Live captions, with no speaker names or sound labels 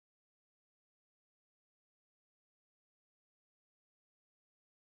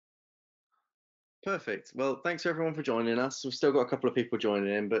Perfect. Well, thanks everyone for joining us. We've still got a couple of people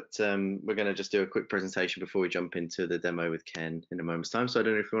joining in, but we're going to just do a quick presentation before we jump into the demo with Ken in a moment's time. So I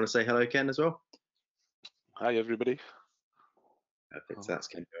don't know if you want to say hello, Ken, as well. Hi, everybody. Perfect. So that's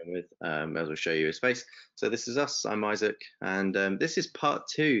Ken going with, as we'll show you his face. So this is us. I'm Isaac, and this is part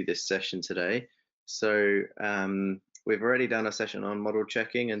 2 this session today. So we've already done a session on model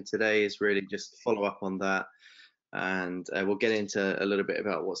checking, and today is really just follow up on that. And we'll get into a little bit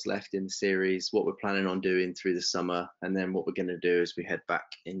about what's left in the series, what we're planning on doing through the summer, and then what we're going to do as we head back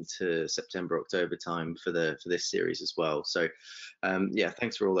into September, October time for this series as well. So yeah,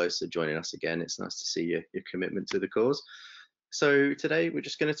 thanks for all those for joining us again. It's nice to see your commitment to the cause. So today we're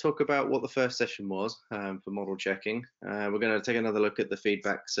just going to talk about what the first session was for model checking. We're going to take another look at the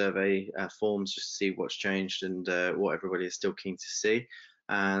feedback survey forms just to see what's changed and what everybody is still keen to see.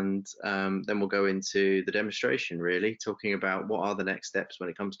 And then we'll go into the demonstration, really, talking about what are the next steps when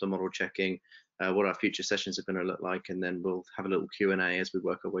it comes to model checking, what our future sessions are going to look like, and then we'll have a little Q&A as we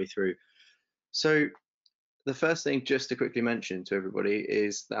work our way through. So the first thing just to quickly mention to everybody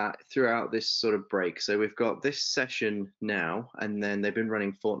is that throughout this sort of break, so we've got this session now, and then they've been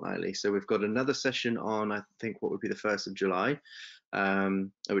running fortnightly. So we've got another session on, I think, what would be the 1st of July,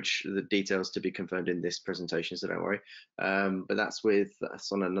 which the details to be confirmed in this presentation, so don't worry. But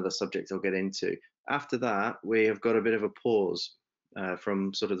that's on another subject I'll get into. After that, we have got a bit of a pause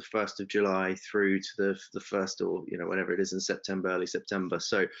from sort of the 1st of July through to the 1st, or whenever it is in September, early September.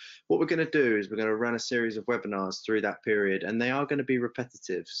 So what we're going to do is we're going to run a series of webinars through that period, and they are going to be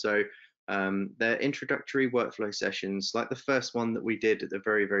repetitive. So they're introductory workflow sessions, like the first one that we did at the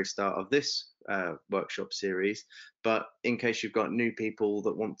very, very start of this workshop series. But in case you've got new people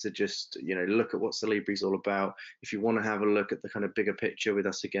that want to just look at what Solibri is all about, if you want to have a look at the kind of bigger picture with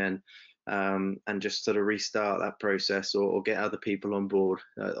us again, and just sort of restart that process or get other people on board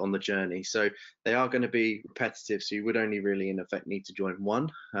on the journey. So they are going to be repetitive, so you would only really in effect need to join one,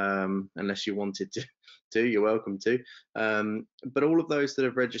 unless you wanted to. You're welcome to. But all of those that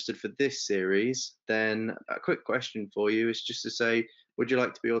have registered for this series, then a quick question for you is just to say, would you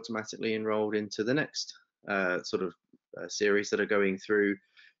like to be automatically enrolled into the next sort of series that are going through?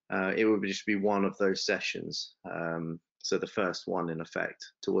 It would just be one of those sessions. So the first one in effect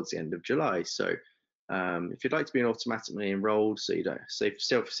towards the end of July. So if you'd like to be automatically enrolled, so you don't save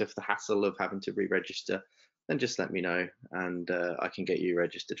yourself the hassle of having to re-register, then just let me know, and I can get you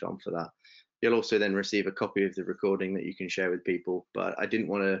registered on for that. You'll also then receive a copy of the recording that you can share with people, but I didn't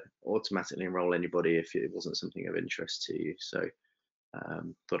want to automatically enroll anybody if it wasn't something of interest to you. So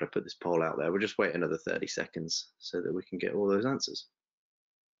thought I'd put this poll out there. We'll just wait another 30 seconds so that we can get all those answers.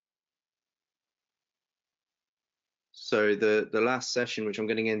 So the last session, which I'm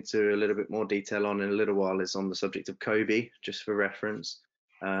getting into a little bit more detail on in a little while, is on the subject of Kobe, just for reference.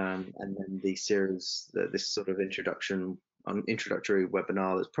 And then the series, this sort of introductory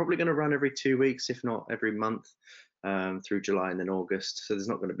webinar that's probably going to run every 2 weeks, if not every month, through July and then August. So there's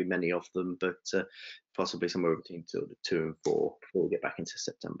not going to be many of them, but possibly somewhere between 2 and 4 before we get back into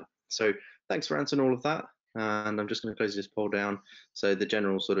September. So thanks for answering all of that. And I'm just going to close this poll down. So the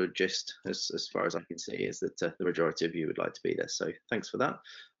general sort of gist, as far as I can see, is that the majority of you would like to be there. So thanks for that.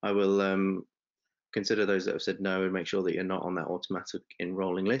 I will consider those that have said no and make sure that you're not on that automatic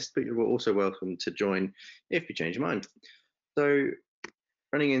enrolling list, but you're also welcome to join if you change your mind. So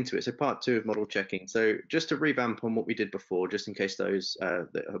running into it, so part 2 of model checking. So just to revamp on what we did before, just in case those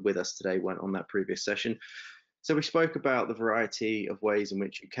that are with us today weren't on that previous session. So we spoke about the variety of ways in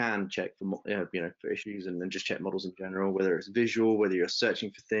which you can check for, for issues and just check models in general, whether it's visual, whether you're searching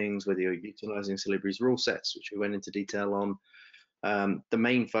for things, whether you're utilizing Solibri's rule sets, which we went into detail on. The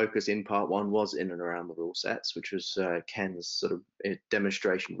main focus in part 1 was in and around the rule sets, which was Ken's sort of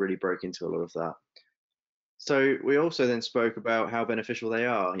demonstration really broke into a lot of that. So we also then spoke about how beneficial they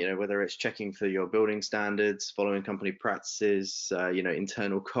are, whether it's checking for your building standards, following company practices,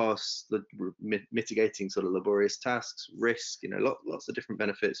 internal costs, mitigating sort of laborious tasks, risk, lots of different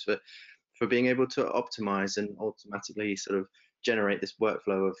benefits for being able to optimize and automatically sort of generate this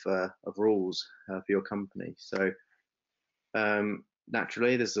workflow of rules for your company. So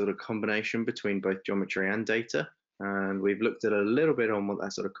naturally, there's sort of combination between both geometry and data. And we've looked at a little bit on what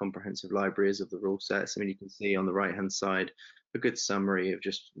that sort of comprehensive library is of the rule sets. I mean, you can see on the right-hand side a good summary of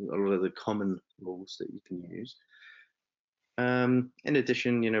just a lot of the common rules that you can use. In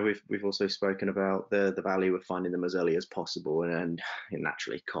addition, we've also spoken about the value of finding them as early as possible, and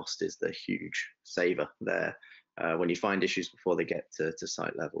naturally, cost is the huge saver there when you find issues before they get to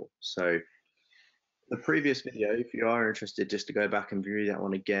site level. So the previous video, if you are interested just to go back and view that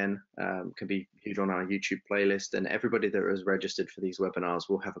one again, can be viewed on our YouTube playlist, and everybody that has registered for these webinars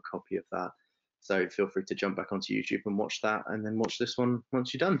will have a copy of that. So feel free to jump back onto YouTube and watch that, and then watch this one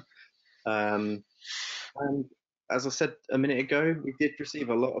once you're done. And as I said a minute ago, we did receive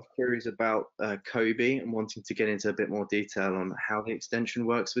a lot of queries about Kobe and wanting to get into a bit more detail on how the extension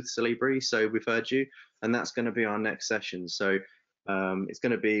works with Solibri. So we've heard you, and that's going to be our next session. So it's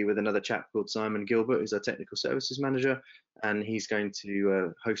going to be with another chap called Simon Gilbert, who's our technical services manager, and he's going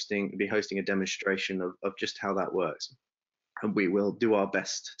to be hosting a demonstration of just how that works. And we will do our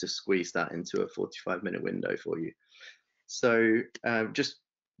best to squeeze that into a 45-minute window for you. So just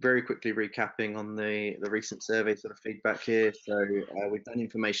very quickly recapping on the recent survey sort of feedback here. So we've done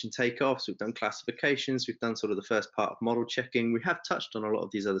information takeoffs, we've done classifications, we've done sort of the first part of model checking. We have touched on a lot of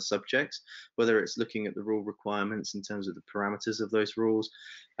these other subjects, whether it's looking at the rule requirements in terms of the parameters of those rules.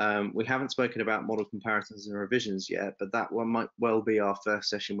 We haven't spoken about model comparisons and revisions yet, but that one might well be our first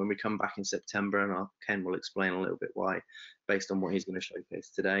session when we come back in September, and Ken will explain a little bit why, based on what he's going to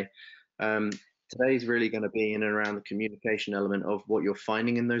showcase today. Today's really going to be in and around the communication element of what you're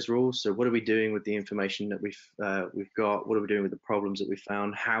finding in those rules. So what are we doing with the information that we've got? What are we doing with the problems that we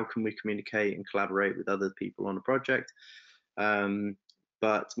found? How can we communicate and collaborate with other people on a project?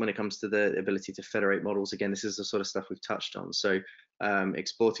 But when it comes to the ability to federate models, again, this is the sort of stuff we've touched on. So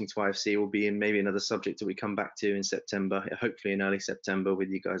exporting to IFC will be in maybe another subject that we come back to in September, hopefully in early September with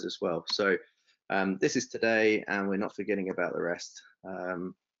you guys as well. So this is today, and we're not forgetting about the rest.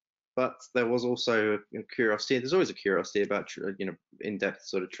 But there was also a curiosity. There's always a curiosity about in-depth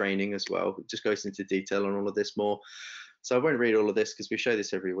sort of training as well. It just goes into detail on all of this more. So I won't read all of this because we show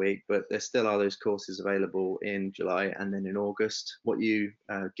this every week, but there still are those courses available in July and then in August. What you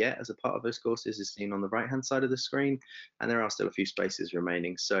get as a part of those courses is seen on the right-hand side of the screen, and there are still a few spaces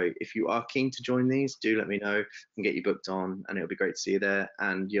remaining. So if you are keen to join these, do let me know and get you booked on, and it'll be great to see you there.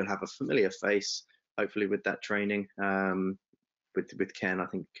 And you'll have a familiar face, hopefully, with that training. With Ken, I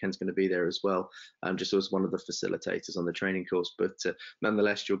think Ken's going to be there as well, just as one of the facilitators on the training course. But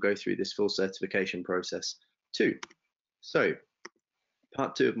nonetheless, you'll go through this full certification process too. So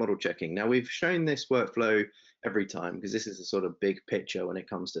part 2 of model checking. Now we've shown this workflow every time because this is a sort of big picture when it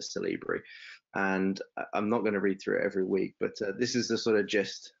comes to Solibri, and I'm not going to read through it every week, but this is the sort of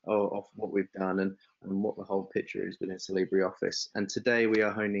gist of what we've done and what the whole picture is within Solibri Office. And today we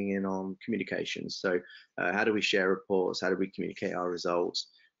are honing in on communications. So how do we share reports? How do we communicate our results?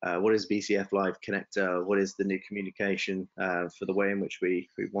 What is BCF Live Connector? What is the new communication for the way in which we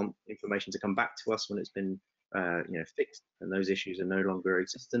want information to come back to us when it's been fixed and those issues are no longer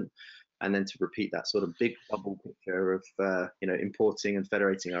existent? And then to repeat that sort of big bubble picture of importing and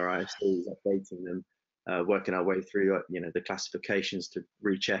federating our IFCs, updating them, working our way through the classifications to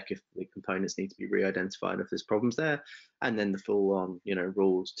recheck if the components need to be re-identified if there's problems there, and then the full on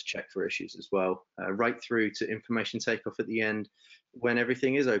rules to check for issues as well, right through to information takeoff at the end when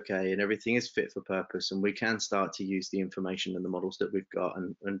everything is okay and everything is fit for purpose and we can start to use the information and the models that we've got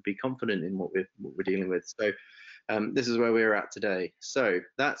and be confident in what we're dealing with. So this is where we're at today. So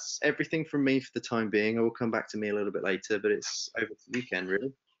that's everything from me for the time being. I will come back to me a little bit later, but it's over to you, Ken,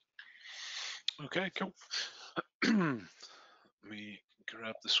 really. Okay, cool. Let me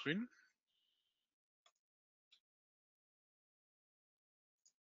grab the screen.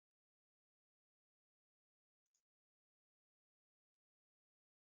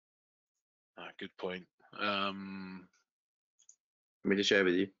 Good point. Want me to share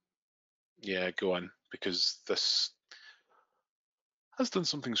with you? Yeah, go on, because this has done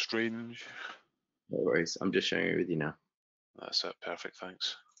something strange. No worries. I'm just sharing it with you now. That's it. Perfect.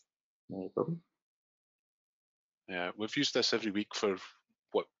 Thanks. No problem. Yeah, we've used this every week for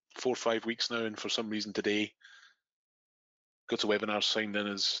what, 4 or 5 weeks now, and for some reason today, GoToWebinar signed in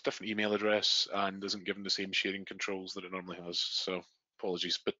as different email address and isn't given the same sharing controls that it normally has. So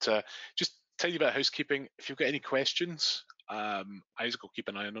apologies, but just tiny bit of housekeeping. If you've got any questions, Isaac will keep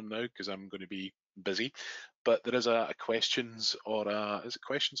an eye on them now because I'm going to be busy. But there is a questions, or is it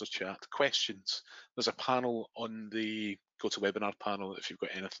questions or chat? Questions. There's a panel on the GoToWebinar panel. If you've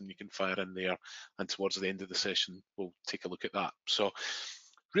got anything, you can fire in there, and towards the end of the session, we'll take a look at that. So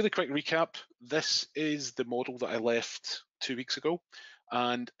really quick recap. This is the model that I left 2 weeks ago.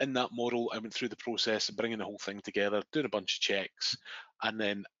 And in that model, I went through the process of bringing the whole thing together, doing a bunch of checks, and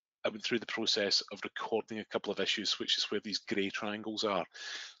then I went through the process of recording a couple of issues, which is where these grey triangles are.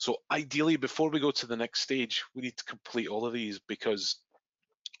 So ideally, before we go to the next stage, we need to complete all of these, because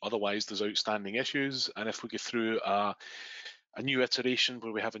otherwise there's outstanding issues. And if we go through a new iteration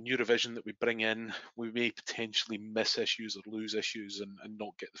where we have a new revision that we bring in, we may potentially miss issues or lose issues and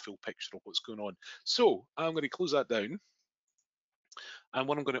not get the full picture of what's going on. So I'm going to close that down. And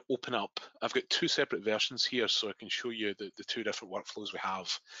what I'm going to open up, I've got 2 separate versions here so I can show you the 2 different workflows we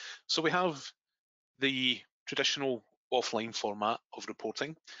have. So we have the traditional offline format of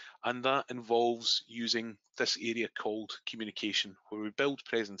reporting, and that involves using this area called communication, where we build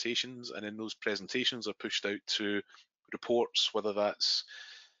presentations, and then those presentations are pushed out to reports, whether that's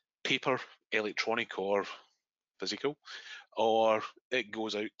paper, electronic, or physical, or it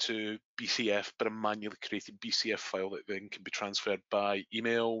goes out to BCF, but a manually created BCF file that then can be transferred by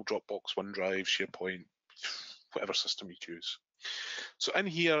email, Dropbox, OneDrive, SharePoint, whatever system you choose. So in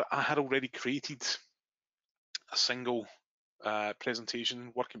here, I had already created a single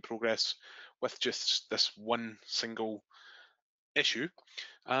presentation, work in progress, with just this one single issue,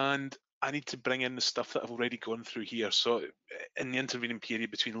 and I need to bring in the stuff that I've already gone through here. So in the intervening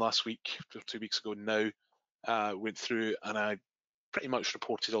period between last week or 2 weeks ago now, went through and I pretty much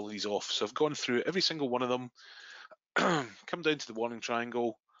reported all of these off. So I've gone through every single one of them, come down to the warning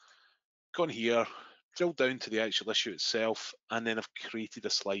triangle, gone here, drilled down to the actual issue itself, and then I've created a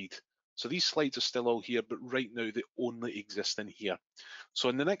slide. So these slides are still all here, but right now they only exist in here. So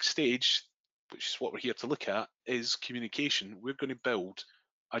in the next stage, which is what we're here to look at, is communication. We're going to build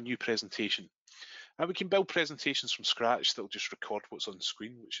a new presentation. And we can build presentations from scratch that'll just record what's on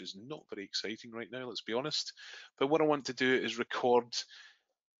screen, which is not very exciting right now, let's be honest. But what I want to do is record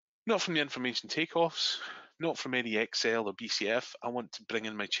not from the information takeoffs, not from any Excel or BCF. I want to bring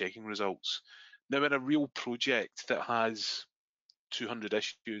in my checking results. Now, in a real project that has 200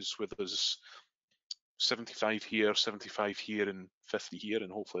 issues, where there's 75 here, 75 here, and 50 here,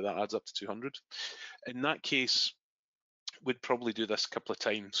 and hopefully that adds up to 200. In that case, we'd probably do this a couple of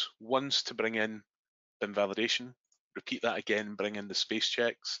times. Once to bring in bin validation, repeat that again, bring in the space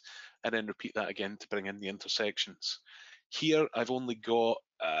checks, and then repeat that again to bring in the intersections. Here, I've only got,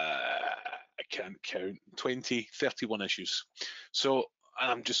 I can't count, 20, 31 issues. So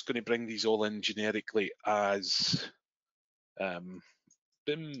I'm just going to bring these all in generically as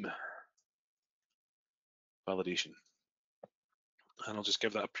BIM validation. And I'll just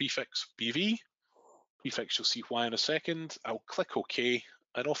give that a prefix, BV. Prefix, you'll see why in a second. I'll click OK,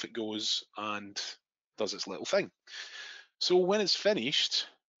 and off it goes and does its little thing. So when it's finished,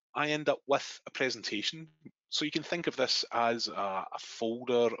 I end up with a presentation. So you can think of this as a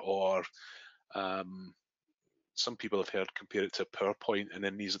folder, or some people have heard compare it to a PowerPoint, and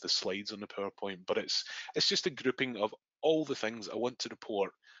then these are the slides on the PowerPoint. But it's just a grouping of all the things I want to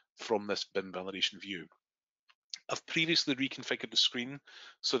report from this BIM validation view. I've previously reconfigured the screen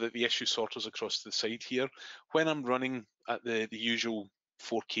so that the issue sorter's across to the side here. When I'm running at the usual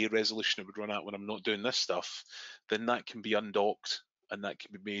 4K resolution it would run at when I'm not doing this stuff, then that can be undocked and that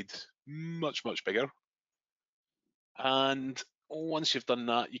can be made much, much bigger. And once you've done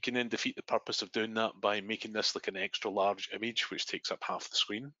that, you can then defeat the purpose of doing that by making this like an extra large image, which takes up half the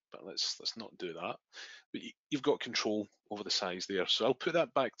screen. But let's not do that. But you've got control over the size there. So I'll put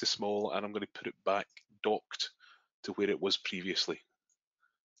that back to small, and I'm going to put it back docked to where it was previously.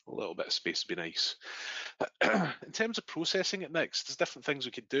 A little bit of space would be nice. In terms of processing it next, there's different things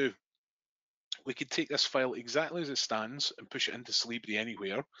we could do. We could take this file exactly as it stands and push it into Solibri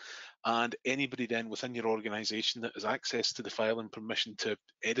anywhere, and anybody then within your organisation that has access to the file and permission to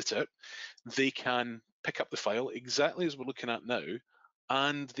edit it, they can pick up the file exactly as we're looking at now,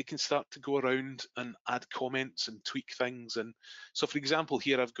 and they can start to go around and add comments and tweak things. And so, for example,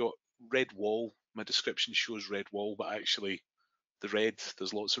 here I've got red wall. My description shows red wall, but actually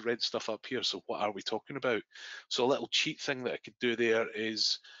there's lots of red stuff up here. So what are we talking about? So a little cheat thing that I could do there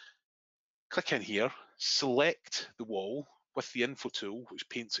is click in here, select the wall with the info tool, which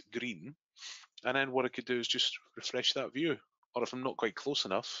paints it green. And then what I could do is just refresh that view. Or if I'm not quite close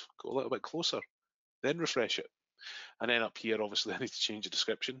enough, go a little bit closer, then refresh it. And then up here, obviously I need to change the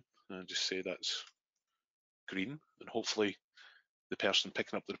description and just say that's green. And hopefully the person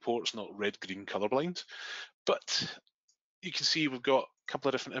picking up the report's not red, green colorblind. But you can see we've got a couple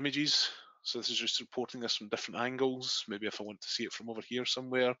of different images. So this is just reporting this from different angles. Maybe if I want to see it from over here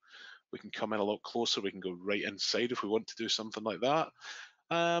somewhere, we can come in a lot closer. We can go right inside if we want to do something like that.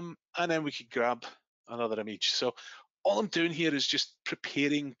 And then we could grab another image. So all I'm doing here is just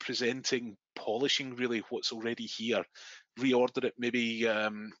preparing, presenting, polishing really what's already here. Reorder it. Maybe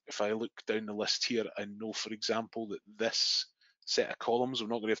if I look down the list here, I know, for example, that this set of columns, we're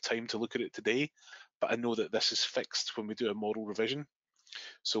not going to have time to look at it today, but I know that this is fixed when we do a model revision.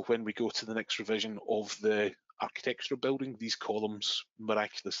 So when we go to the next revision of the architectural building, these columns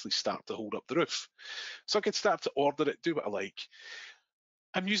miraculously start to hold up the roof. So I could start to order it, do what I like.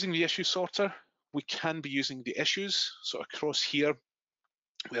 I'm using the issue sorter. We can be using the issues. So across here,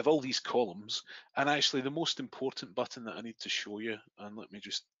 we have all these columns. And actually the most important button that I need to show you, and let me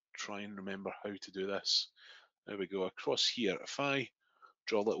just try and remember how to do this. There we go, across here. If I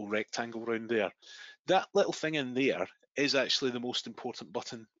draw a little rectangle around there. That little thing in there is actually the most important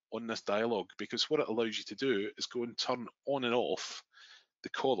button on this dialog, because what it allows you to do is go and turn on and off the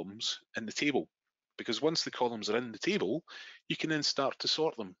columns in the table. Because once the columns are in the table, you can then start to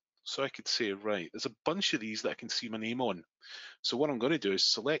sort them. So I could say, right, there's a bunch of these that I can see my name on. So what I'm going to do is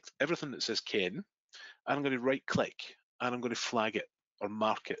select everything that says Ken, and I'm going to right click, and I'm going to flag it or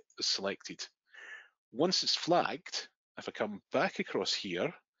mark it as selected. Once it's flagged, if I come back across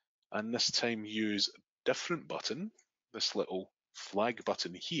here, and this time use a different button, this little flag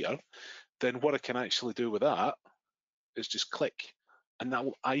button here, then what I can actually do with that is just click, and that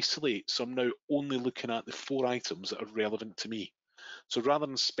will isolate. So I'm now only looking at the 4 items that are relevant to me. So rather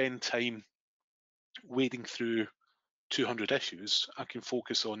than spend time wading through 200 issues, I can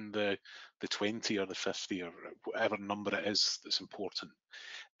focus on the 20 or the 50 or whatever number it is that's important.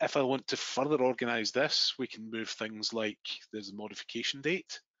 If I want to further organize this, we can move things like there's a modification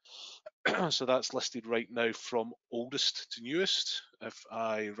date. So that's listed right now from oldest to newest. If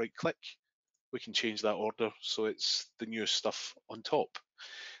I right click, we can change that order so it's the newest stuff on top.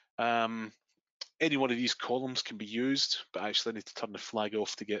 Any one of these columns can be used, but actually I need to turn the flag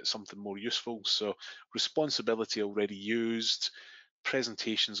off to get something more useful. So responsibility already used,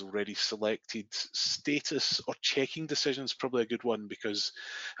 presentations already selected, status or checking decisions probably a good one, because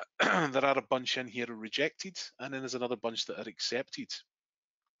there are a bunch in here are rejected, and then there's another bunch that are accepted.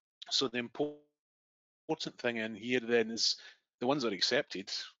 So the important thing in here then is the ones that are accepted,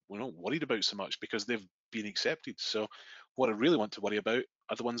 we're not worried about so much because they've been accepted. So what I really want to worry about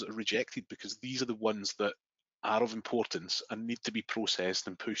are the ones that are rejected, because these are the ones that are of importance and need to be processed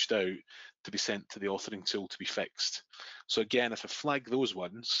and pushed out to be sent to the authoring tool to be fixed. So again, if I flag those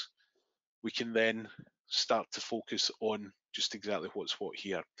ones, we can then start to focus on just exactly what's what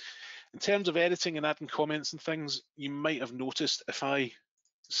here. In terms of editing and adding comments and things, you might have noticed if I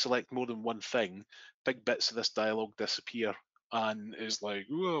select more than one thing, big bits of this dialogue disappear and is like,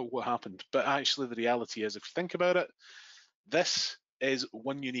 whoa, what happened? But actually the reality is, if you think about it, this is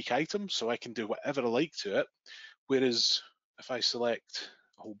one unique item, so I can do whatever I like to it. Whereas if I select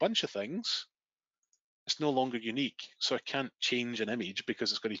a whole bunch of things, it's no longer unique. So I can't change an image because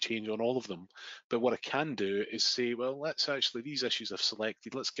it's going to change on all of them. But what I can do is say, well, let's actually, these issues I've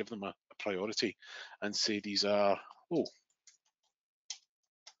selected, let's give them a priority and say these are, oh,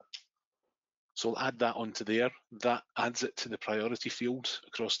 so I'll add that onto there. That adds it to the priority field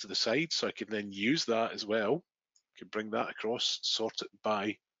across to the side. So I can then use that as well. I can bring that across, sort it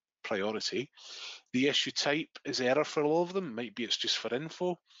by priority. The issue type is error for all of them. Might be it's just for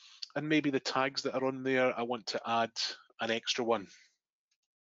info. And maybe the tags that are on there, I want to add an extra one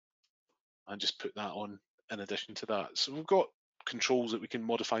and just put that on in addition to that. So we've got controls that we can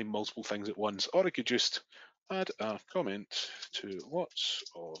modify multiple things at once, or I could just add a comment to lots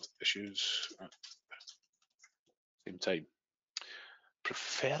of issues at the same time,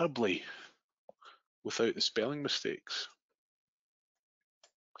 preferably without the spelling mistakes.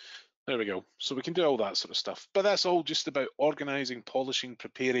 There we go. So we can do all that sort of stuff, but that's all just about organizing, polishing,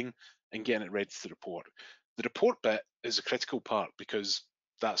 preparing, and getting it ready to report. The report bit is a critical part because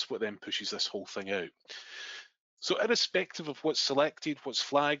that's what then pushes this whole thing out. So irrespective of what's selected, what's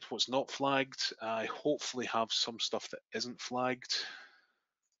flagged, what's not flagged, I hopefully have some stuff that isn't flagged.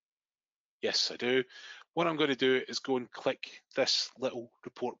 Yes, I do. What I'm going to do is go and click this little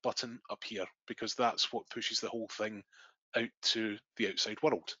report button up here, because that's what pushes the whole thing out to the outside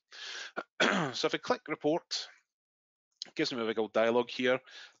world. So if I click report, it gives me a big old dialogue here.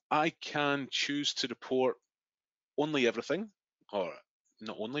 I can choose to report only everything, or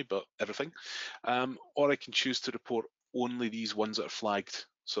not only, but everything. Or I can choose to report only these ones that are flagged.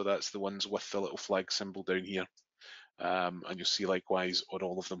 So that's the ones with the little flag symbol down here. And you'll see likewise on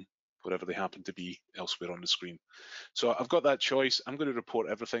all of them, wherever they happen to be elsewhere on the screen. So I've got that choice. I'm going to report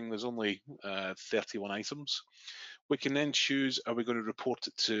everything. There's only 31 items. We can then choose, are we going to report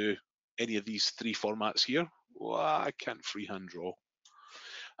it to any of these 3 formats here? Well, I can't freehand draw.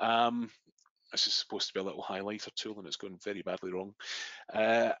 This is supposed to be a little highlighter tool and it's going very badly wrong.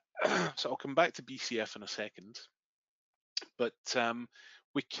 So I'll come back to BCF in a second. But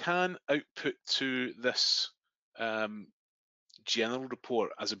we can output to this general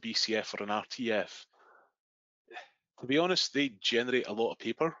report as a BCF or an RTF. To be honest, they generate a lot of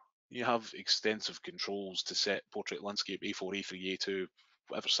paper. You have extensive controls to set portrait, landscape, A4, A3, A2,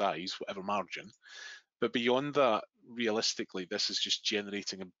 whatever size, whatever margin. But beyond that, realistically, this is just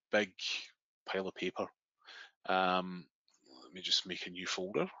generating a big pile of paper. Let me just make a new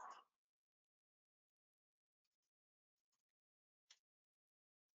folder.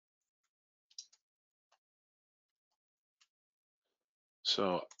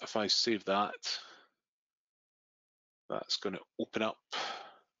 So if I save that, that's going to open up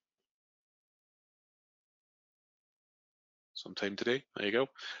sometime today. There you go,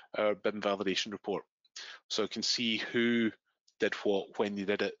 our BIM validation report. So I can see who did what, when they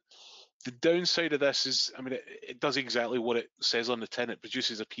did it. The downside of this is, I mean, it does exactly what it says on the tin. It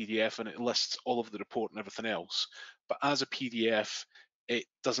produces a PDF and it lists all of the report and everything else. But as a PDF, it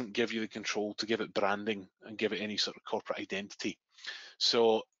doesn't give you the control to give it branding and give it any sort of corporate identity.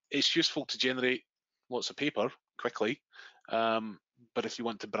 So it's useful to generate lots of paper quickly, but if you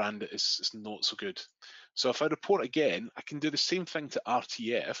want to brand it, it's not so good. So if I report again, I can do the same thing to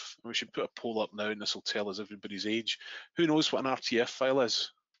RTF. We should put a poll up now and this will tell us everybody's age. Who knows what an RTF file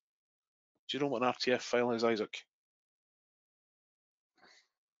is? Do you know what an RTF file is, Isaac?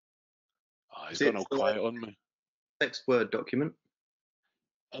 Oh, he's gone all quiet on me. Text Word document.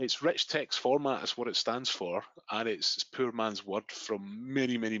 It's rich text format is what it stands for, and it's poor man's Word from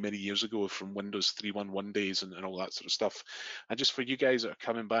many, many, many years ago, from Windows 3.1 days and all that sort of stuff. And just for you guys that are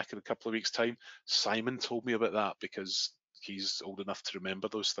coming back in a couple of weeks' time, Simon told me about that because he's old enough to remember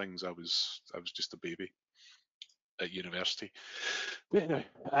those things. I was just a baby at university. But anyway,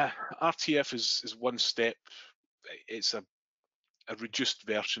 RTF is one step. It's a reduced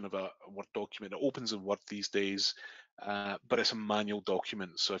version of a Word document. It opens in Word these days, but it's a manual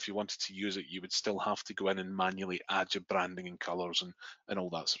document. So if you wanted to use it, you would still have to go in and manually add your branding and colours and all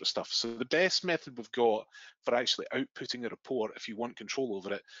that sort of stuff. So the best method we've got for actually outputting a report, if you want control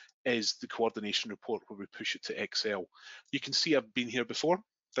over it, is the coordination report where we push it to Excel. You can see I've been here before.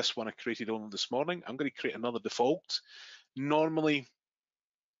 This one I created only this morning. I'm going to create another default. Normally,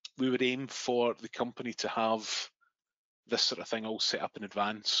 we would aim for the company to have this sort of thing all set up in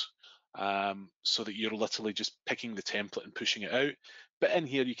advance, so that you're literally just picking the template and pushing it out. But in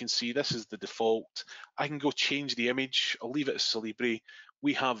here you can see this is the default. I can go change the image. I'll leave it as Solibri.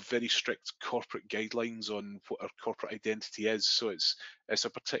 We have very strict corporate guidelines on what our corporate identity is. So it's a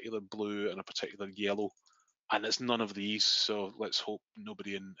particular blue and a particular yellow, and it's none of these. So let's hope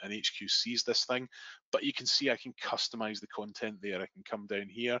nobody in HQ sees this thing. But you can see I can customize the content there. I can come down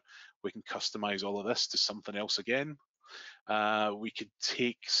here. We can customize all of this to something else again. We could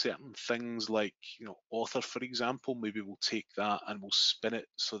take certain things like, author, for example. Maybe we'll take that and we'll spin it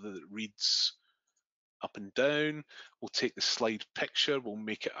so that it reads up and down. We'll take the slide picture, we'll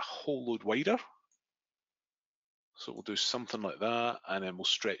make it a whole load wider. So we'll do something like that, and then we'll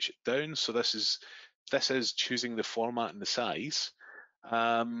stretch it down. So this is choosing the format and the size.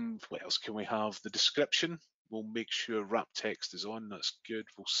 What else can we have? The description. We'll make sure wrap text is on. That's good.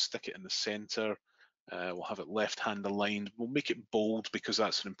 We'll stick it in the center. We'll have it left-hand aligned. We'll make it bold because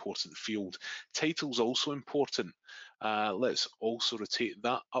that's an important field. Title's also important. Let's also rotate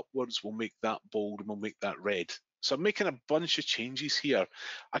that upwards. We'll make that bold and we'll make that red. So I'm making a bunch of changes here.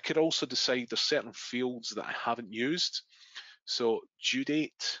 I could also decide there's certain fields that I haven't used. So due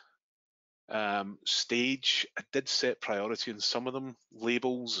date, stage, I did set priority on some of them.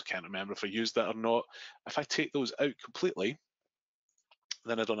 Labels, I can't remember if I used that or not. If I take those out completely,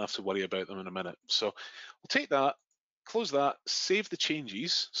 then I don't have to worry about them in a minute. So we'll take that, close that, save the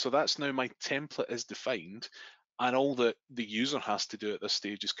changes. So that's now my template is defined, and all that the user has to do at this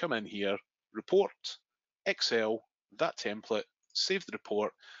stage is come in here, report, Excel, that template, save the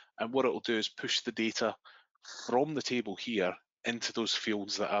report, and what it'll do is push the data from the table here into those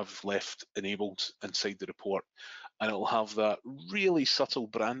fields that I've left enabled inside the report. And it'll have that really subtle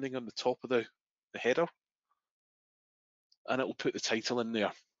branding on the top of the header, and it will put the title in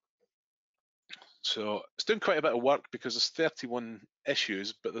there. So it's doing quite a bit of work because there's 31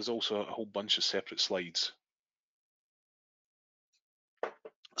 issues, but there's also a whole bunch of separate slides.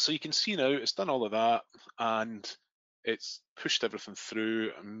 So you can see now it's done all of that and it's pushed everything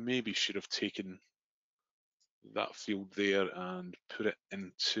through. I maybe should have taken that field there and put it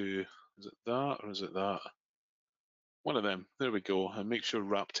into, is it that or is it that? One of them. There we go. And make sure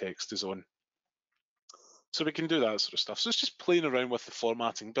wrap text is on. So we can do that sort of stuff. So it's just playing around with the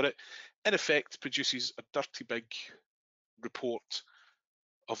formatting, but it in effect produces a dirty big report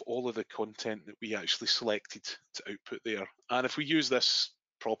of all of the content that we actually selected to output there. And if we use this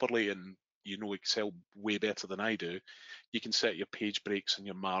properly, and you know Excel way better than I do, you can set your page breaks and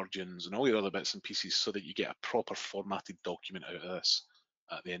your margins and all your other bits and pieces so that you get a proper formatted document out of this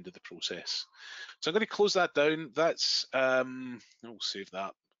at the end of the process. So I'm going to close that down. That's, we'll save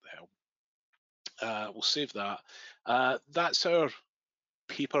that. What the hell? We'll save that. That's our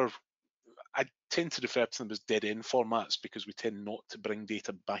paper. I tend to refer to them as dead end formats because we tend not to bring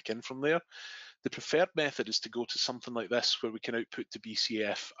data back in from there. The preferred method is to go to something like this where we can output to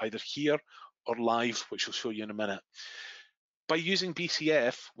BCF either here or live, which I'll show you in a minute. By using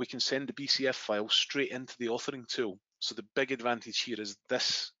BCF, we can send the BCF file straight into the authoring tool. So the big advantage here is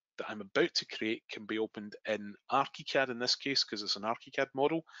this that I'm about to create can be opened in ArchiCAD in this case, because it's an ArchiCAD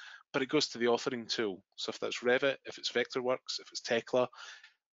model, but it goes to the authoring tool. So if that's Revit, if it's Vectorworks, if it's Tekla,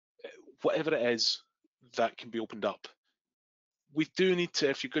 whatever it is, that can be opened up. We do need to,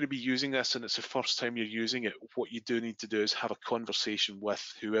 if you're going to be using this and it's the first time you're using it, what you do need to do is have a conversation with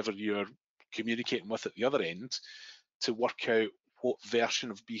whoever you're communicating with at the other end to work out what version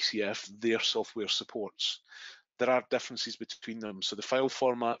of BCF their software supports. There are differences between them. So the file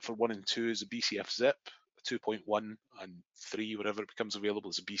format for 1 and 2 is a BCF zip, 2.1 and 3, whatever it becomes available,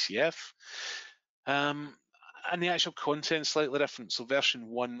 is a BCF. And the actual content is slightly different. So version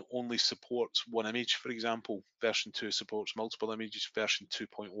 1 only supports one image, for example. Version 2 supports multiple images. Version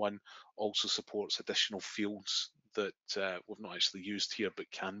 2.1 also supports additional fields that we've not actually used here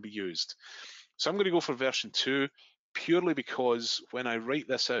but can be used. So I'm going to go for version 2 purely because when I write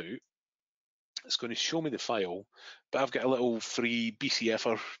this out, it's going to show me the file, but I've got a little free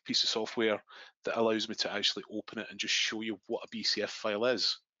BCFer piece of software that allows me to actually open it and just show you what a BCF file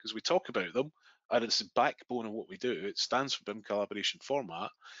is, because we talk about them and it's the backbone of what we do. It stands for BIM Collaboration Format,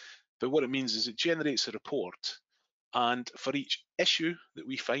 but what it means is it generates a report, and for each issue that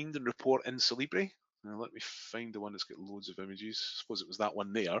we find and report in Solibri, now let me find the one that's got loads of images, I suppose it was that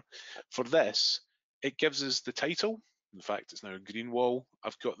one there. For this, it gives us the title. In fact, it's now a green wall.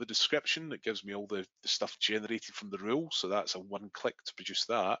 I've got the description that gives me all the stuff generated from the rule, so that's a one click to produce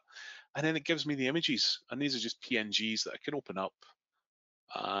that. And then it gives me the images, and these are just PNGs that I can open up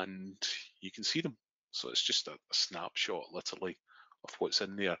and you can see them. So it's just a snapshot, literally, of what's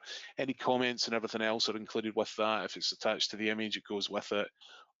in there. Any comments and everything else are included with that. If it's attached to the image, it goes with it.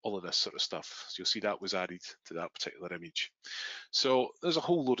 All of this sort of stuff. So you'll see that was added to that particular image. So there's a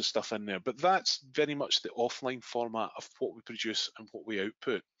whole load of stuff in there, but that's very much the offline format of what we produce and what we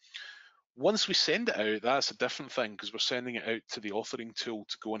output. Once we send it out, that's a different thing because we're sending it out to the authoring tool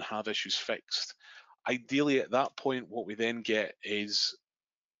to go and have issues fixed. Ideally, at that point, what we then get is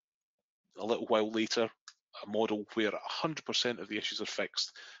a little while later, a model where 100% of the issues are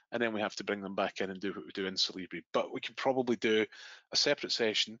fixed, and then we have to bring them back in and do what we do in Solibri. But we could probably do a separate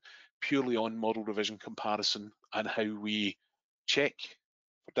session purely on model revision comparison and how we check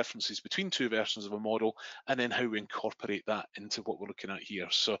for differences between two versions of a model, and then how we incorporate that into what we're looking at here.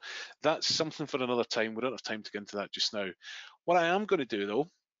 So that's something for another time. We don't have time to get into that just now. What I am going to do though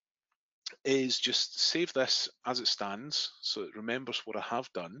is just save this as it stands so it remembers what I have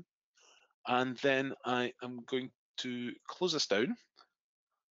done. And then I am going to close this down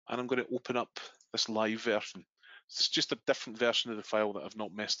and I'm going to open up this live version. It's just a different version of the file that I've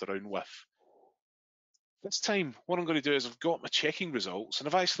not messed around with. This time, what I'm going to do is I've got my checking results and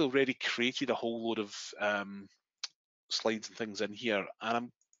I've actually already created a whole load of slides and things in here. And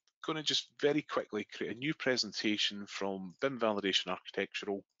I'm going to just very quickly create a new presentation from BIM Validation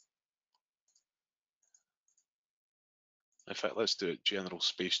Architectural. In fact, let's do it general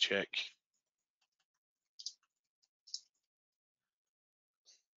space check.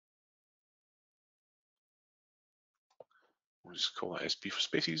 We'll just call it SP for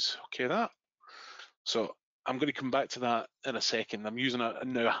spaces. Okay, that. So I'm going to come back to that in a second. I'm using a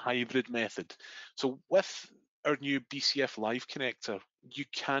now hybrid method. So with our new BCF Live connector, you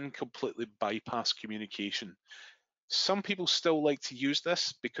can completely bypass communication. Some people still like to use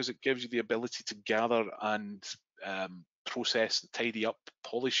this because it gives you the ability to gather and process, tidy up,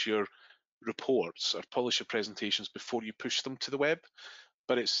 polish your reports or polish your presentations before you push them to the web.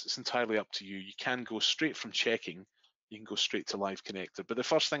 But it's entirely up to you. You can go straight from checking, you can go straight to Live Connector. But the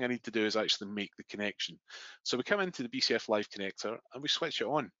first thing I need to do is actually make the connection. So we come into the BCF Live Connector and we switch it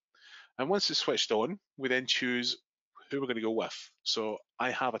on. And once it's switched on, we then choose who we're going to go with. So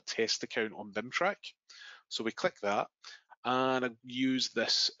I have a test account on BIMTrack. So we click that and I use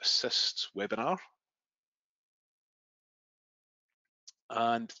this assist webinar.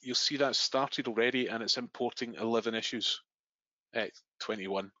 And you'll see that started already and it's importing 11 issues.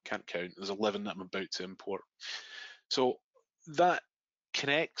 21, can't count. There's 11 that I'm about to import. So that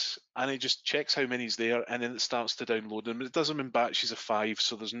connects and it just checks how many's there and then it starts to download them. It does them in batches of 5,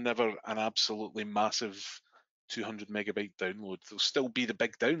 so there's never an absolutely massive 200 megabyte download. There'll still be the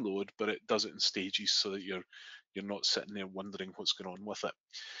big download, but it does it in stages so that you're not sitting there wondering what's going on with it.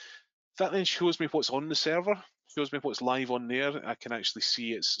 That then shows me what's on the server, shows me what's live on there. I can actually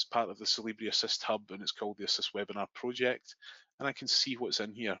see it's part of the Solibri Assist Hub and it's called the Assist Webinar Project, and I can see what's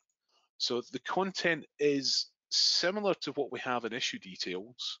in here. So the content is similar to what we have in issue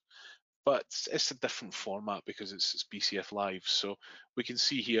details, but it's a different format because it's BCF Live. So we can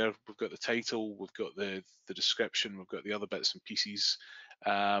see here, we've got the title, we've got the description, we've got the other bits and pieces.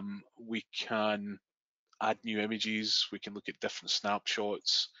 We can add new images, we can look at different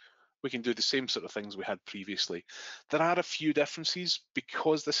snapshots, we can do the same sort of things we had previously. There are a few differences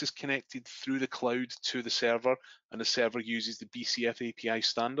because this is connected through the cloud to the server and the server uses the BCF API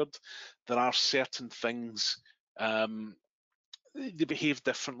standard. There are certain things they behave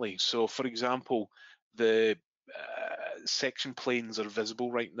differently. So for example, the section planes are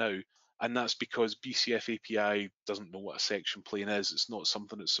visible right now, and that's because BCF API doesn't know what a section plane is. It's not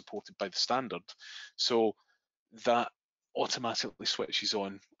something that's supported by the standard. So that automatically switches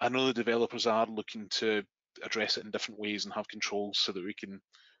on. I know the developers are looking to address it in different ways and have controls so that we can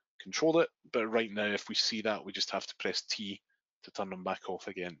control it, but right now if we see that, we just have to press T to turn them back off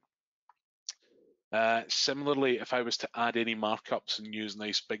again. Similarly, if I was to add any markups and use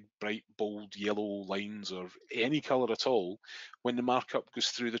nice big bright bold yellow lines or any color at all, when the markup goes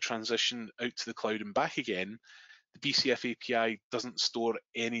through the transition out to the cloud and back again, the BCF API doesn't store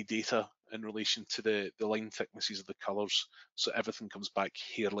any data in relation to the line thicknesses of the colors, so everything comes back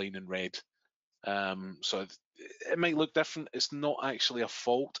hairline and red. So it might look different. It's not actually a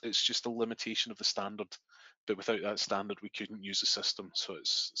fault, it's just a limitation of the standard. But without that standard, we couldn't use the system, so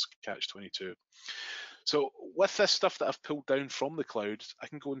it's catch-22. So with this stuff that I've pulled down from the cloud, I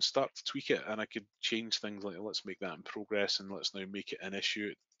can go and start to tweak it, and I could change things like, let's make that in progress and let's now make it an issue.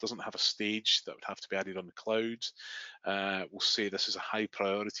 It doesn't have a stage that would have to be added on the cloud. We'll say this is a high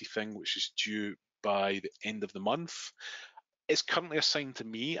priority thing, which is due by the end of the month. It's currently assigned to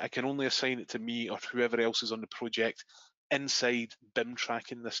me. I can only assign it to me or whoever else is on the project inside BIM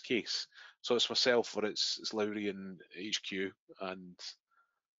track in this case. So it's myself or it's Lowry and HQ, and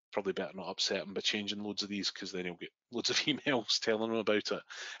probably better not upset him by changing loads of these because then he'll get loads of emails telling him about it.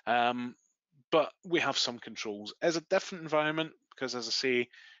 But we have some controls. As a different environment, because as I say,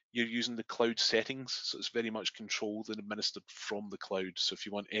 you're using the cloud settings, so it's very much controlled and administered from the cloud. So if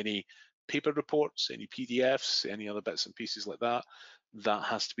you want any paper reports, any PDFs, any other bits and pieces like that, that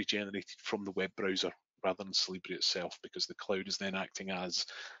has to be generated from the web browser rather than Solibri itself, because the cloud is then acting as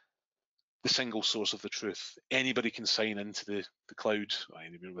the single source of the truth. Anybody can sign into the cloud,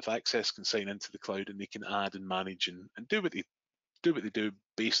 anybody with access can sign into the cloud, and they can add and manage and do what they do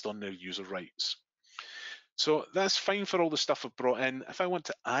based on their user rights. So that's fine for all the stuff I've brought in. If I want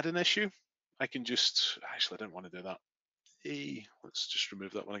to add an issue, I can just, actually I didn't want to do that. Let's just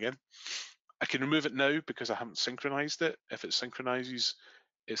remove that one again. I can remove it now because I haven't synchronized it. If it synchronizes,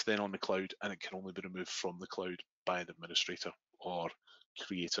 it's then on the cloud and it can only be removed from the cloud by an administrator or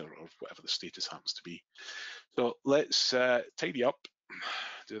creator or whatever the status happens to be. So let's tidy up,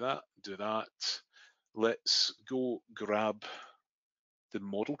 do that. Let's go grab the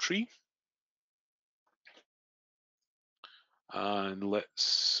model tree and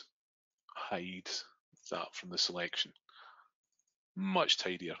let's hide that from the selection. Much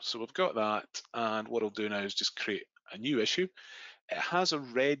tidier. So we've got that, and what I'll do now is just create a new issue. It has a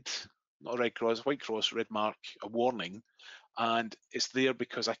red, not a red cross, white cross, red mark, a warning, and it's there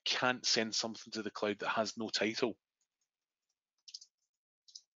because I can't send something to the cloud that has no title.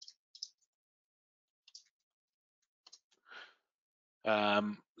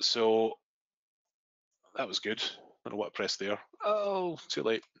 So that was good. I don't know what I pressed there. Oh, too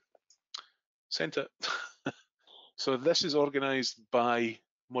late. Sent it. So this is organized by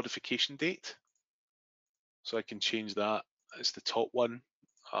modification date. So I can change that. It's the top one.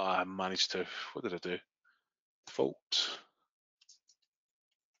 I managed to, what did I do?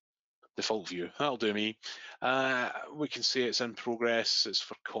 Default view, that'll do me. We can say it's in progress, it's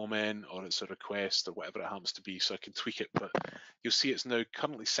for comment, or it's a request, or whatever it happens to be, so I can tweak it, but you'll see it's now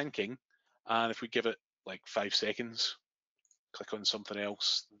currently syncing, and if we give it like 5 seconds, click on something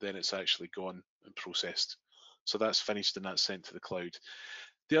else, then it's actually gone and processed. So that's finished and that's sent to the cloud.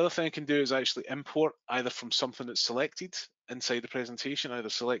 The other thing I can do is actually import either from something that's selected inside the presentation, either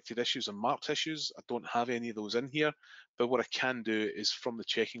selected issues or marked issues. I don't have any of those in here, but what I can do is from the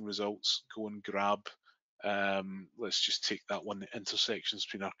checking results, go and grab, let's just take that one, the intersections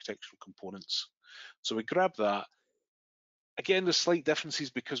between architectural components. So we grab that. Again, there's slight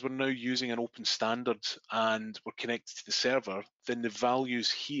differences because we're now using an open standard and we're connected to the server, then the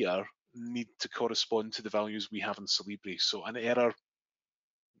values here need to correspond to the values we have in Solibri. So an error,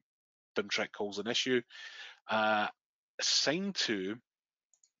 BIMTrack calls an issue. Assigned to,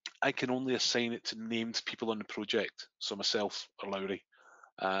 I can only assign it to named people on the project, so myself or Lowry.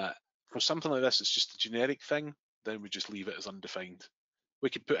 For something like this, it's just a generic thing, then we just leave it as undefined. We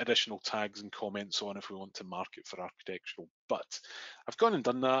could put additional tags and comments on if we want to mark it for architectural. But I've gone and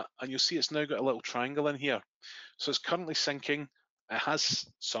done that, and you'll see it's now got a little triangle in here. So it's currently syncing. It has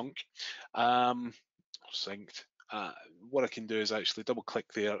sunk, synced. What I can do is actually double click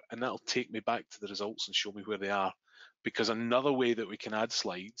there, and that'll take me back to the results and show me where they are. Because another way that we can add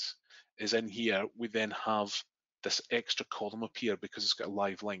slides is in here. We then have this extra column appear because it's got a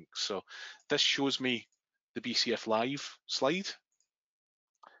live link. So this shows me the BCF Live slide.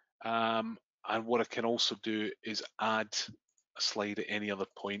 And what I can also do is add a slide at any other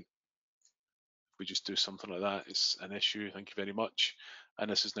point. If we just do something like that, it's an issue. Thank you very much. And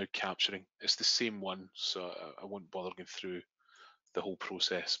this is now capturing. It's the same one, so I won't bother going through the whole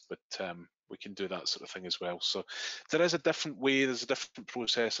process, but we can do that sort of thing as well. So there is a different way, there's a different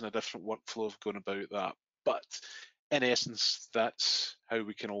process and a different workflow of going about that. But in essence, that's how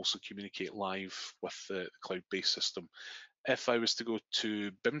we can also communicate live with the cloud-based system. If I was to go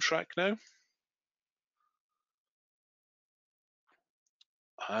to BIMtrack now,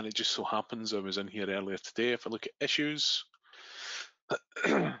 and it just so happens I was in here earlier today, if I look at issues,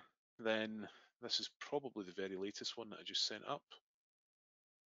 then this is probably the very latest one that I just sent up.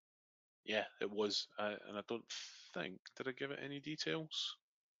 Yeah, it was, and I don't think, did I give it any details?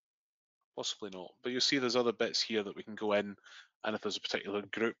 Possibly not, but you'll see there's other bits here that we can go in, and if there's a particular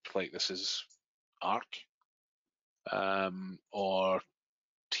group, like this is ARC, or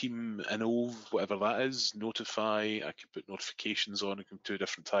team innov, whatever that is, notify, I can put notifications on, I can do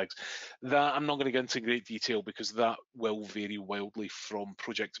different tags. That I'm not going to get into great detail because that will vary wildly from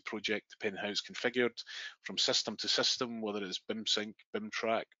project to project, depending how it's configured, from system to system, whether it's BIMsync,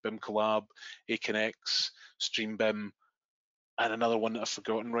 BIMtrack, BIMcollab, Aconex, StreamBIM, and another one that I've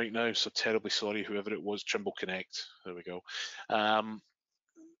forgotten right now, so terribly sorry whoever it was, Trimble Connect, there we go.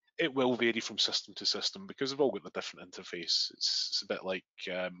 It will vary from system to system because they've all got the different interface. It's a bit like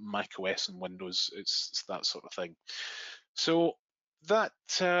Mac OS and Windows. It's that sort of thing. So that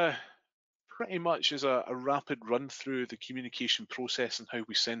pretty much is a rapid run through the communication process and how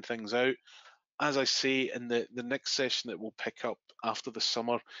we send things out. As I say, in the next session that we'll pick up after the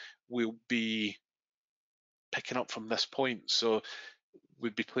summer, we'll be picking up from this point. So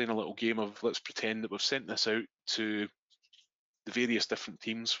we'd be playing a little game of, let's pretend that we've sent this out to the various different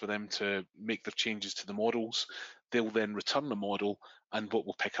teams for them to make their changes to the models. They'll then return the model, and what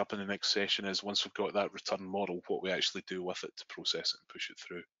we'll pick up in the next session is, once we've got that return model, what we actually do with it to process it and push it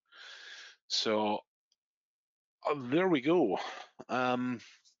through. So there we go. I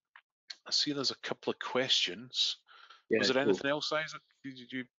see there's a couple of questions. Yeah, Was there cool. anything else, Isaac?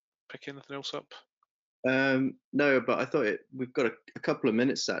 Did you pick anything else up? No, but I thought we've got a couple of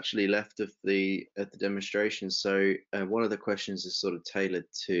minutes actually left of the demonstration. So one of the questions is sort of tailored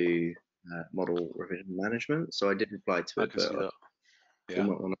to model revision management. So I did reply to I it, can see but that. we Yeah.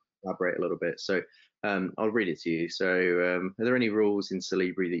 might want to elaborate a little bit. So I'll read it to you. So are there any rules in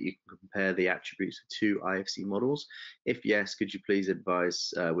Solibri that you can compare the attributes of two IFC models? If yes, could you please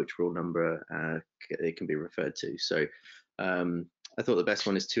advise which rule number it can be referred to? So I thought the best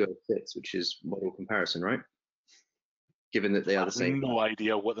one is 206, which is model comparison, right? Given that they are I the have same. no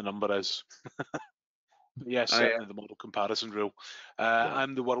idea what the number is. Yeah, certainly the model comparison rule.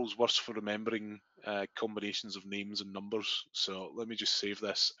 I'm the world's worst for remembering combinations of names and numbers. So let me just save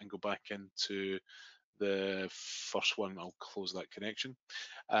this and go back into the first one. I'll close that connection.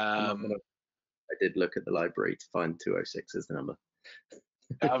 I did look at the library to find 206 as the number.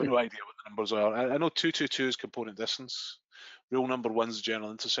 I have no idea what the numbers are. I know 222 is component distance. Rule number 1 is general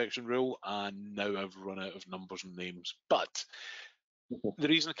intersection rule, and now I've run out of numbers and names. But the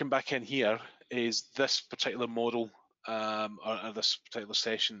reason I come back in here is this particular model, or this particular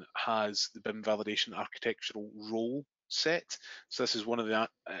session, has the BIM validation architectural role set. So this is one of the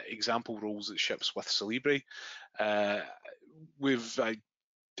example roles that ships with Solibri. I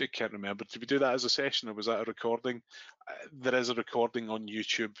can't remember, did we do that as a session or was that a recording? There is a recording on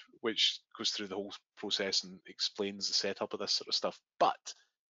YouTube which goes through the whole process and explains the setup of this sort of stuff. But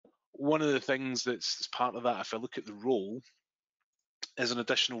one of the things that's part of that, if I look at the role, is an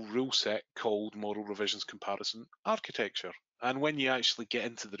additional rule set called Model Revisions Comparison Architecture. And when you actually get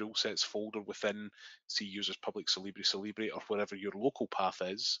into the rule sets folder within, say, Users Public Solibri, or wherever your local path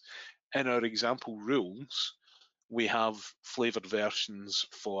is, in our example rules, we have flavoured versions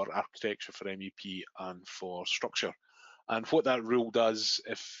for architecture, for MEP, and for structure. And what that rule does,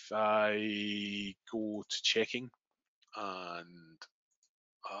 if I go to checking, and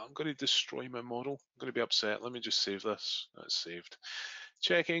I'm going to destroy my model, I'm going to be upset. Let me just save this. That's saved.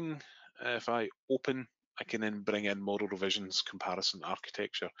 Checking, if I open, I can then bring in model revisions, comparison,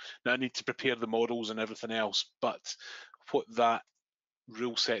 architecture. Now I need to prepare the models and everything else, but what that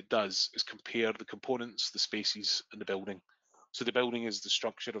rule set does is compare the components, the spaces, and the building. So the building is the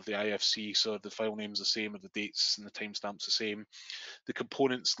structure of the IFC, so the file name's the same, and the dates and the timestamp's the same. The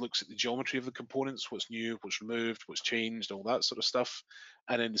components looks at the geometry of the components, what's new, what's removed, what's changed, all that sort of stuff.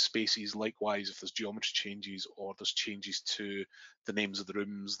 And then the spaces, likewise, if there's geometry changes or there's changes to the names of the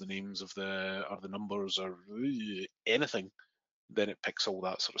rooms, the names of the numbers or anything, then it picks all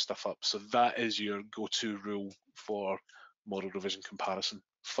that sort of stuff up. So that is your go-to rule for model revision comparison,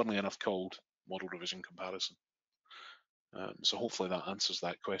 funnily enough called model revision comparison. So hopefully that answers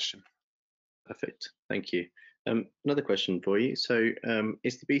that question. Perfect, thank you. Another question for you. So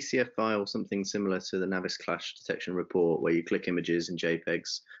is the BCF file something similar to the Navis Clash Detection Report, where you click images and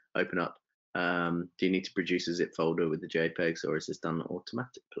JPEGs open up? Do you need to produce a zip folder with the JPEGs, or is this done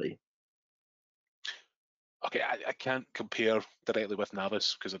automatically? Okay, I can't compare directly with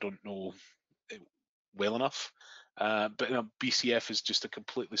Navis because I don't know it well enough. But you know, BCF is just a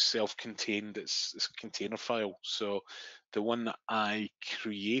completely self-contained, it's a container file. So the one that I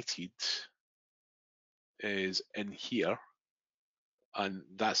created is in here, and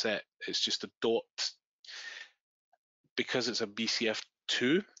that's it. It's just a dot, because it's a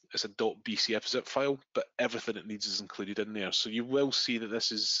BCF2, it's a .bcf zip file, but everything it needs is included in there. So you will see that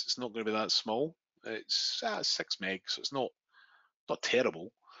it's not going to be that small. It's 6 meg, so it's not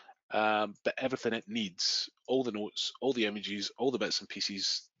terrible. But everything it needs, all the notes, all the images, all the bits and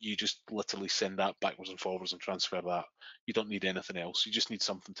pieces, you just literally send that backwards and forwards and transfer that. You don't need anything else. You just need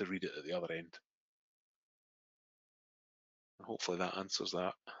something to read it at the other end. Hopefully that answers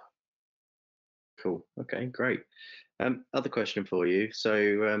that. Cool. Okay, great. Other question for you. So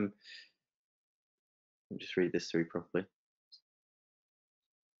let me just read this through properly.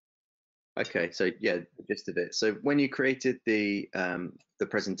 Okay, so yeah, the gist of it. So when you created the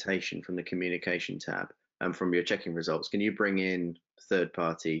presentation from the communication tab and from your checking results, can you bring in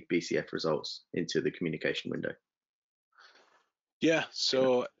third-party BCF results into the communication window? Yeah,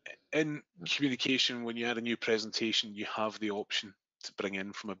 so in communication, when you add a new presentation, you have the option to bring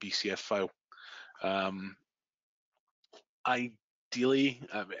in from a BCF file. Ideally,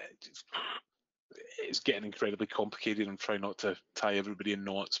 it's getting incredibly complicated. I'm trying not to tie everybody in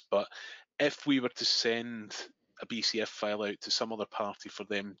knots, but if we were to send a BCF file out to some other party for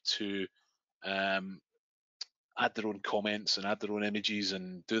them to add their own comments and add their own images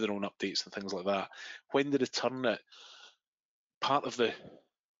and do their own updates and things like that, when they return it, part of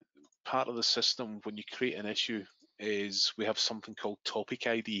the system when you create an issue is we have something called topic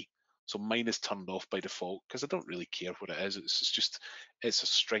ID. So mine is turned off by default because I don't really care what it is. It's a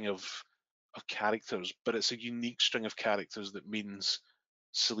string of characters, but it's a unique string of characters that means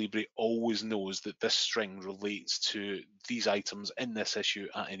Solibri always knows that this string relates to these items in this issue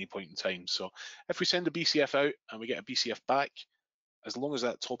at any point in time. So if we send a BCF out and we get a BCF back, as long as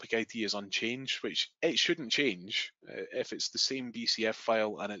that topic ID is unchanged, which it shouldn't change, if it's the same BCF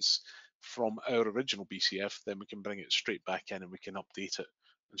file and it's from our original BCF, then we can bring it straight back in and we can update it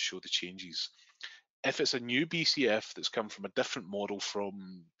and show the changes. If it's a new BCF that's come from a different model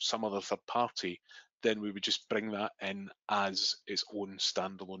from some other third party, then we would just bring that in as its own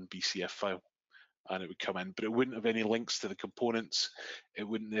standalone BCF file and it would come in, but it wouldn't have any links to the components. It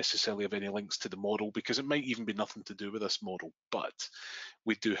wouldn't necessarily have any links to the model because it might even be nothing to do with this model, but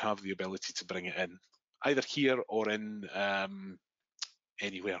we do have the ability to bring it in either here or in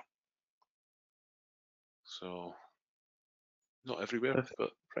anywhere. So not everywhere, Perfect.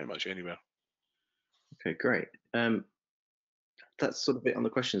 but pretty much anywhere. Okay, great. That's sort of it on the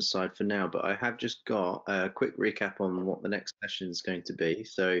questions side for now, but I have just got a quick recap on what the next session is going to be.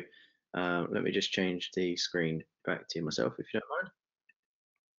 So let me just change the screen back to myself, if you don't mind.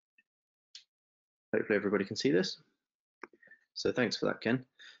 Hopefully everybody can see this. So thanks for that, Ken.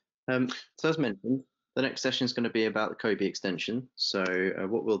 So as mentioned, the next session is going to be about the COBie extension. So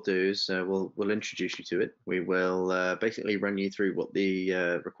what we'll do is we'll introduce you to it. We will basically run you through what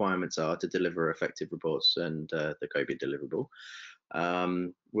the requirements are to deliver effective reports and the COBie deliverable.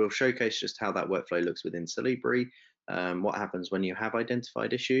 We'll showcase just how that workflow looks within Solibri, what happens when you have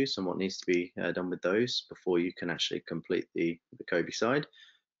identified issues and what needs to be done with those before you can actually complete the COBie side.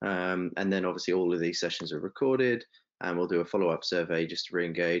 And then obviously all of these sessions are recorded, and we'll do a follow-up survey just to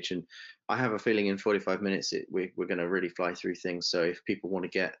re-engage. And I have a feeling in 45 minutes we're going to really fly through things. So if people want to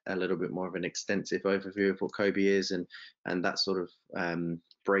get a little bit more of an extensive overview of what COBie is and that sort of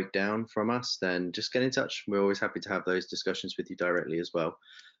breakdown from us, then just get in touch. We're always happy to have those discussions with you directly as well.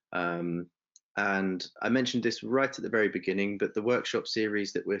 And I mentioned this right at the very beginning, but the workshop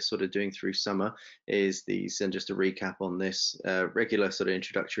series that we're sort of doing through summer is these, and just a recap on this, regular sort of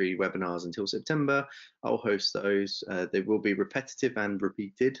introductory webinars until September. I'll host those. They will be repetitive and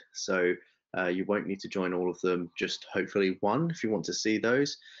repeated, so you won't need to join all of them, just hopefully one if you want to see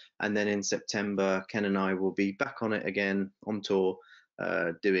those. And then in September, Ken and I will be back on it again on tour,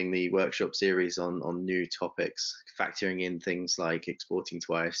 doing the workshop series on new topics, factoring in things like exporting to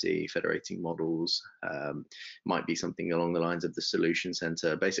IFC, federating models, might be something along the lines of the solution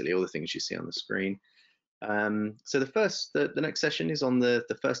center, basically all the things you see on the screen. So the next session is on the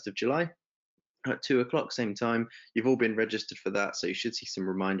 1st of July at 2 o'clock, same time. You've all been registered for that, so you should see some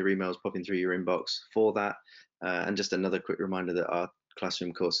reminder emails popping through your inbox for that. And just another quick reminder that our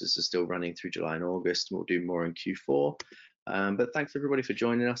classroom courses are still running through July and August. We'll do more in Q4. But thanks everybody for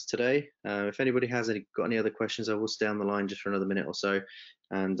joining us today. If anybody has got any other questions, I will stay on the line just for another minute or so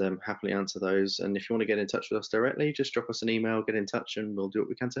and happily answer those. And if you want to get in touch with us directly, just drop us an email, get in touch, and we'll do what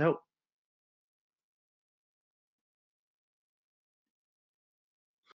we can to help.